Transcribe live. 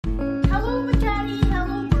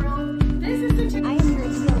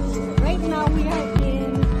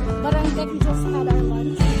We just had our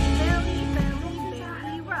lunch.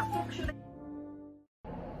 Very rough.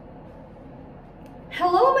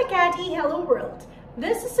 Hello Makati, hello world.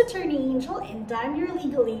 This is Attorney Angel and I'm your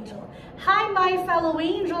legal angel. Hi my fellow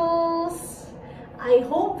angels. I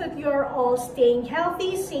hope that you're all staying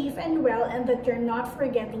healthy, safe and well and that you're not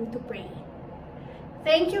forgetting to pray.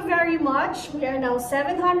 Thank you very much. We are now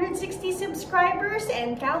 760 subscribers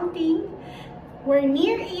and counting. We're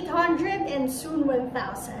near 800 and soon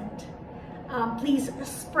 1,000. Please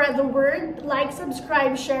spread the word, like,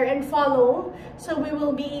 subscribe, share, and follow so we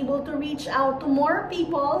will be able to reach out to more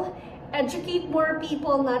people, educate more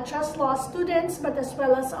people, not just law students, but as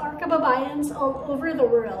well as our kababayans all over the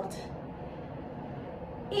world.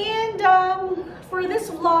 And for this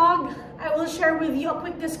vlog, I will share with you a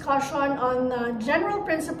quick discussion on general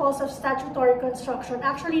principles of statutory construction.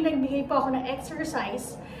 Actually, nagbigay po ako ng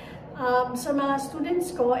exercise sa mga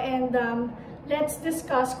students ko and let's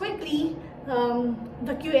discuss quickly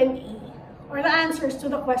the Q&A or the answers to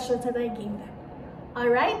the questions that I gave them.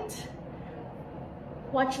 Alright?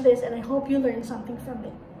 Watch this and I hope you learned something from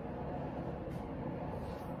it.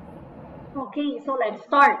 Okay, so let's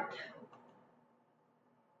start.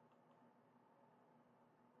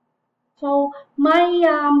 So my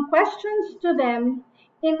questions to them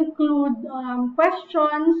include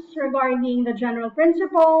questions regarding the general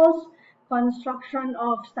principles, construction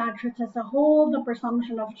of statutes as a whole, the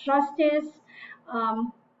presumption of justice,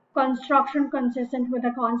 construction consistent with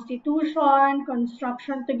the Constitution,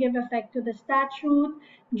 construction to give effect to the statute,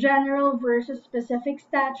 general versus specific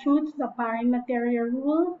statutes, the Pari Materia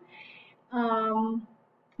rule,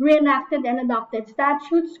 re-enacted and adopted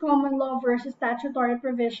statutes, common law versus statutory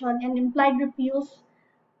provision, and implied repeals,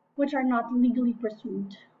 which are not legally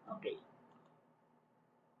presumed. Okay.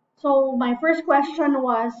 So my first question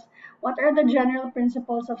was, what are the general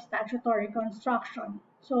principles of statutory construction?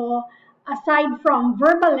 So aside from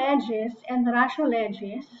verba legis and ratio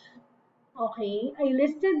legis, okay, I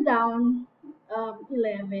listed down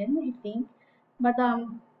 11, I think, but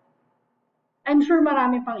I'm sure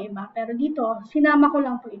marami pang iba, pero dito, sinama ko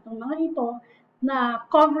lang po itong mga ito na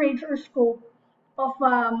coverage or scope of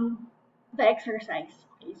the exercise.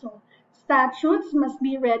 Okay, so statutes must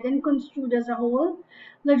be read and construed as a whole.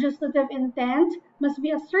 Legislative intent must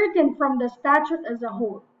be ascertained from the statute as a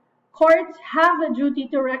whole. Courts have the duty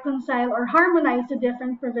to reconcile or harmonize the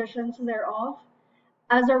different provisions thereof.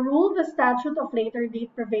 As a rule, the statute of later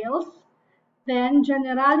date prevails. Then,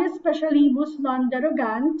 generalis specialibus non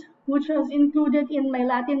derogant, which was included in my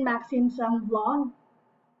Latin maxims vlog.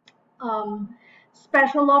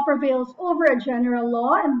 Special law prevails over a general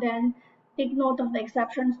law, and then take note of the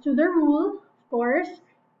exceptions to the rule, of course.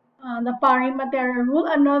 The Pari Materia rule,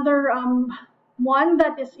 another one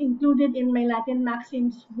that is included in my Latin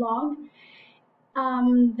maxims vlog.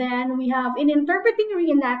 Then we have, in interpreting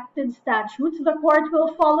re-enacted statutes, the court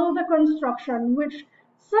will follow the construction which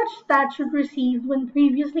such statute received when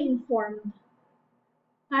previously informed.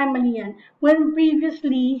 Ay, mali yan. When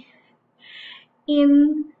previously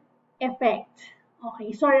in effect.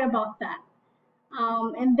 Okay, sorry about that.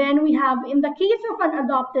 And then we have, in the case of an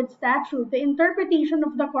adopted statute, the interpretation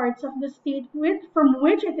of the courts of the state from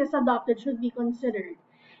which it is adopted should be considered.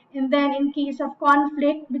 And then in case of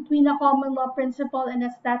conflict between a common law principle and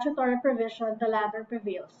a statutory provision, the latter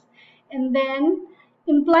prevails. And then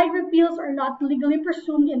implied repeals are not legally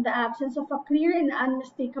presumed in the absence of a clear and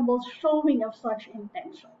unmistakable showing of such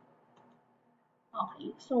intention.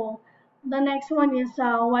 Okay, so the next one is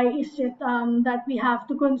why is it that we have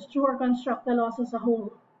to construe or construct the laws as a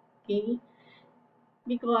whole? Okay,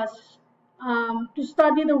 because to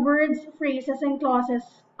study the words, phrases, and clauses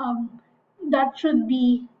that should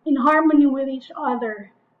be in harmony with each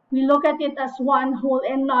other, we look at it as one whole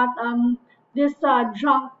and not these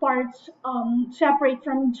junk parts separate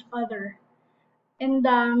from each other. And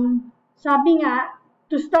sabi nga,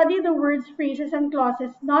 to study the words, phrases, and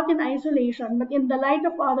clauses not in isolation, but in the light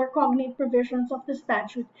of other cognate provisions of the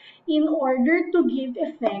statute, in order to give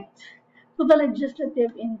effect to the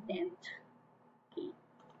legislative intent. Okay.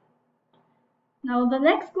 Now, the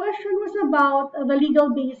next question was about the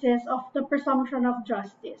legal basis of the presumption of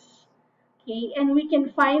justice. Okay, and we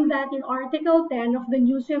can find that in Article 10 of the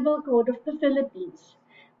New Civil Code of the Philippines,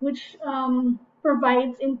 which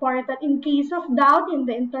provides in part that in case of doubt in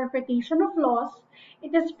the interpretation of laws,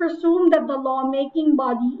 it is presumed that the lawmaking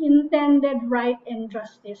body intended right and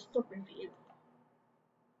justice to prevail.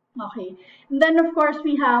 Okay, and then of course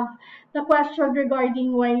we have the question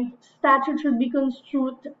regarding why statute should be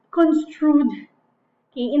construed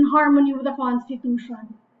okay, in harmony with the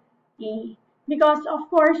Constitution. Okay, because of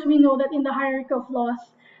course we know that in the hierarchy of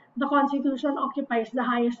laws, the Constitution occupies the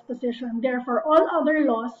highest position. Therefore, all other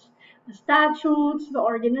laws, the statutes, the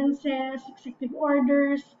ordinances, executive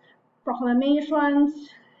orders, proclamations,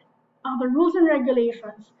 other rules and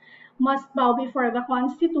regulations must bow before the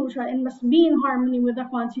Constitution and must be in harmony with the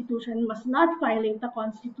Constitution, must not violate the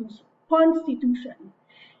Constitution.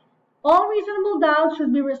 All reasonable doubts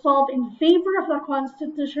should be resolved in favor of the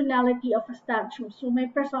constitutionality of a statute. So may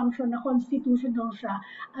presumption na constitutional siya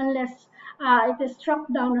unless it is struck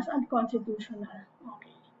down as unconstitutional.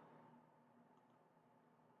 Okay.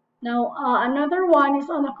 Now, another one is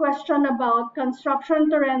on a question about construction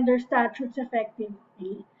to render statutes effective.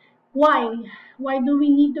 Okay. Why? Why do we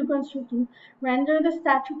need to render the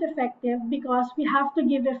statute effective? Because we have to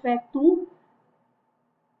give effect to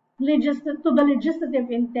the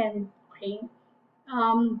legislative intent, okay?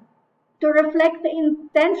 To reflect the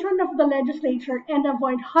intention of the legislature and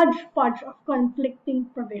avoid hodgepodge of conflicting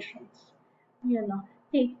provisions. You know,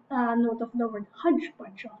 take note of the word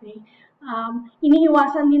hodgepodge, okay?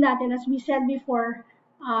 Iniiwasan din natin, as we said before,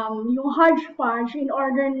 yung hodgepodge in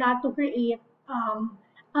order not to create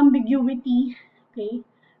ambiguity, okay,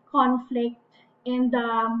 conflict, and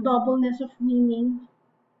doubleness of meaning,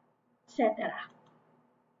 etc.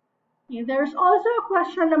 Okay, there's also a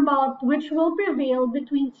question about which will prevail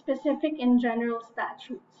between specific and general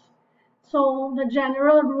statutes. So the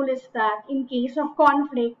general rule is that in case of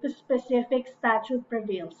conflict, the specific statute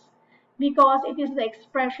prevails because it is the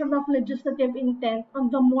expression of legislative intent on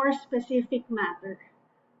the more specific matter.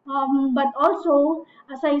 But also,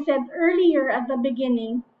 as I said earlier at the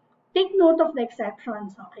beginning, take note of the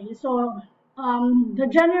exceptions, okay? So the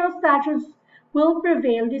general statutes will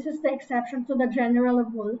prevail. This is the exception to the general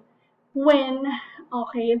rule when,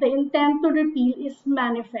 okay, the intent to repeal is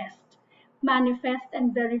manifest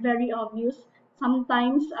and very, very obvious.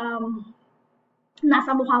 Sometimes,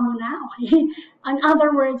 nasa mukha mo na, okay? In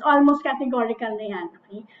other words, almost categorical na yan,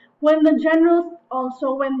 okay? When the general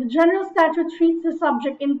statute treats the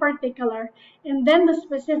subject in particular, and then the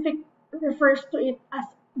specific refers to it as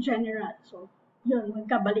general. So, yun,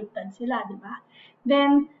 magkabaliktad sila, di ba?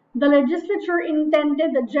 Then, the legislature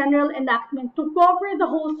intended the general enactment to cover the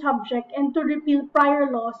whole subject and to repeal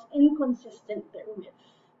prior laws inconsistent therewith.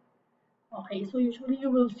 Okay, so usually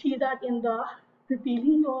you will see that in the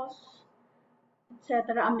repealing clause,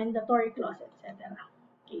 etc., amendatory clause, etc.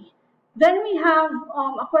 Okay. Then we have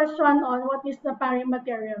a question on what is the Pari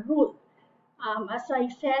Materia rule. As I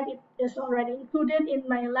said, it is already included in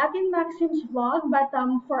my Latin Maxims vlog, but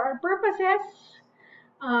for our purposes,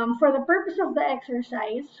 for the purpose of the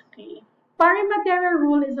exercise, okay, Pari Materia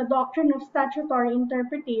rule is a doctrine of statutory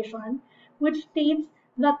interpretation which states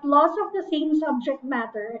that laws of the same subject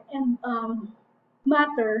matter and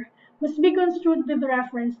must be construed with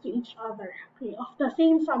reference to each other, okay, of the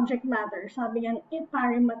same subject matter, sabi yan,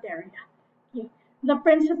 Pari Materia. Okay. The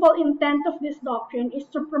principal intent of this doctrine is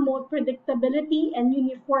to promote predictability and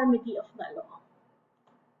uniformity of the law.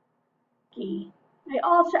 Okay. I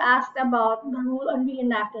also asked about the rule on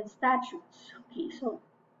re-enacted statutes. Okay, so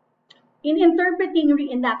in interpreting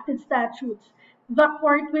re-enacted statutes, the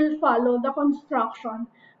court will follow the construction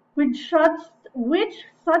which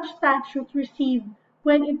such statute received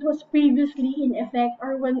when it was previously in effect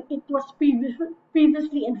or when it was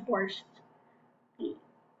previously enforced. Okay.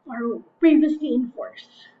 Or previously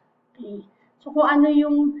enforced. Okay. So kung ano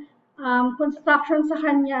yung construction sa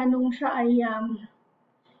kanya nung siya ay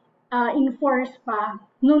enforce pa,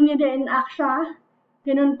 nung nire-enact siya,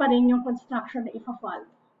 ganun pa rin yung construction na ipa-follow.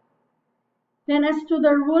 Then as to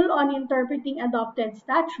the rule on interpreting adopted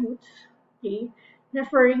statutes, okay,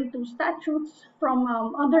 referring to statutes from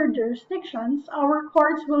other jurisdictions, our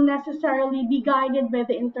courts will necessarily be guided by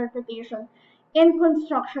the interpretation and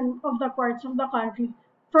construction of the courts of the country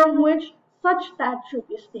from which such statute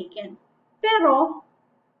is taken. Pero,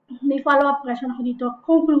 may follow-up question ako dito,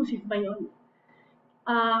 conclusive ba yun?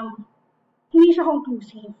 Hindi siya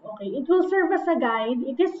conclusive, okay? It will serve as a guide.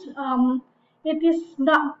 It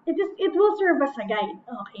will serve as a guide,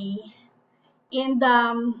 okay? And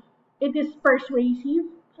it is persuasive,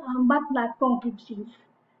 but not conclusive,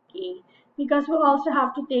 okay? Because we also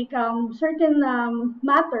have to take certain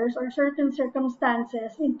matters or certain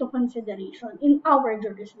circumstances into consideration in our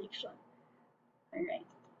jurisdiction. All right.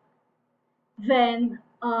 Then,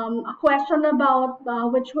 a question about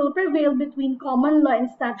which will prevail between common law and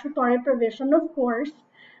statutory provision. Of course,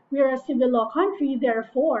 we are a civil law country,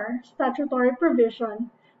 therefore, statutory provision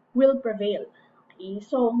will prevail. Okay,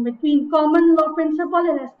 so between common law principle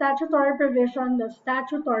and a statutory provision, the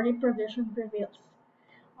statutory provision prevails.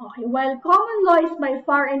 Okay, while common law is by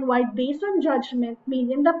far and wide based on judgment made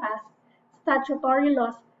in the past, statutory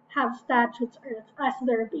laws have statutes as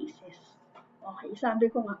their basis. Okay,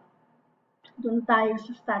 sabi ko nga, doon tayo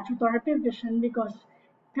sa statutory provision because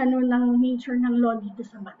ganun ang nature ng law dito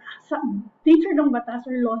sa batas. Sa nature ng batas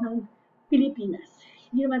or law ng Pilipinas.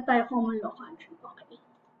 Hindi naman tayo common law country. Okay.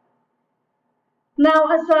 Now,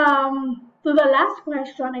 as to the last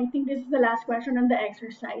question, I think this is the last question on the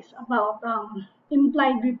exercise about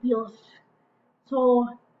implied repeals. So,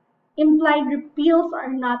 implied repeals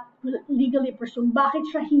are not legally presumed. Bakit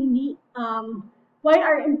siya hindi, why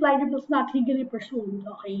are implied repeals not legally presumed?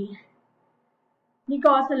 Okay.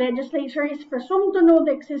 Because the legislature is presumed to know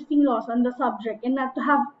the existing laws on the subject and not to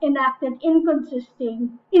have enacted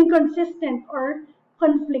inconsistent or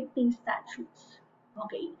conflicting statutes.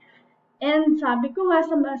 Okay. And sabi ko nga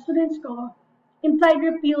sa mga students ko, implied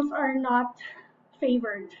repeals are not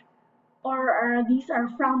favored or these are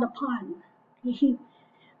frowned upon. Okay.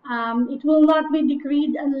 It will not be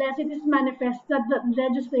decreed unless it is manifest that the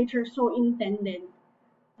legislature so intended.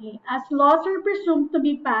 As laws are presumed to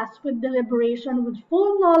be passed with deliberation with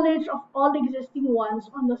full knowledge of all existing ones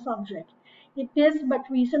on the subject, it is but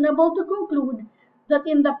reasonable to conclude that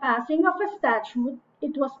in the passing of a statute,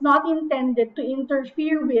 it was not intended to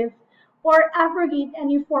interfere with or abrogate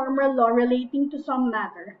any former law relating to some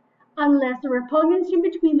matter, unless the repugnancy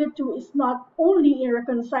between the two is not only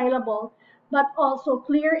irreconcilable, but also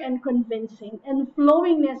clear and convincing, and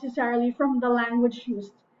flowing necessarily from the language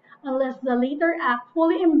used, unless the later act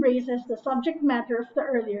fully embraces the subject matter of the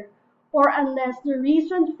earlier, or unless the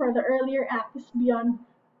reason for the earlier act is beyond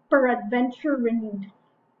peradventure renewed.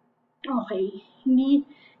 Okay, hindi,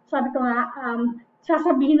 sabi ko nga,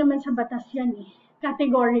 sasabihin naman sa batas yan eh,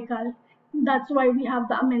 categorical. That's why we have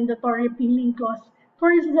the amendatory repealing clause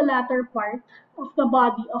towards the latter part of the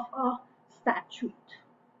body of a statute.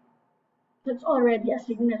 That's already a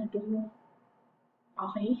signal to you.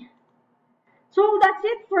 Okay. So that's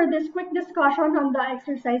it for this quick discussion on the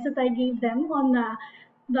exercise that I gave them on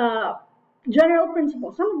the general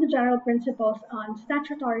principles, some of the general principles on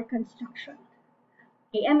statutory construction.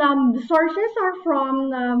 Okay, and the sources are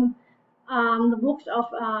from the books of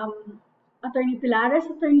Attorney Pilares,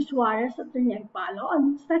 Attorney Suarez, Attorney Agpalo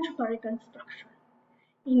on statutory construction.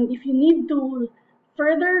 And if you need to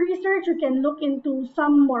further research, you can look into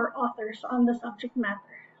some more authors on the subject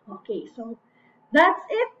matter. Okay, so that's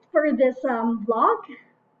it for this vlog.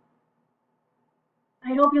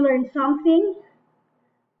 I hope you learned something.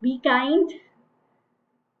 Be kind,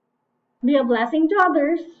 be a blessing to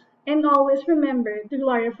others, and always remember to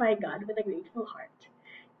glorify God with a grateful heart.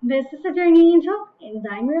 This is Attorney Angel, and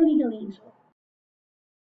I'm your legal angel.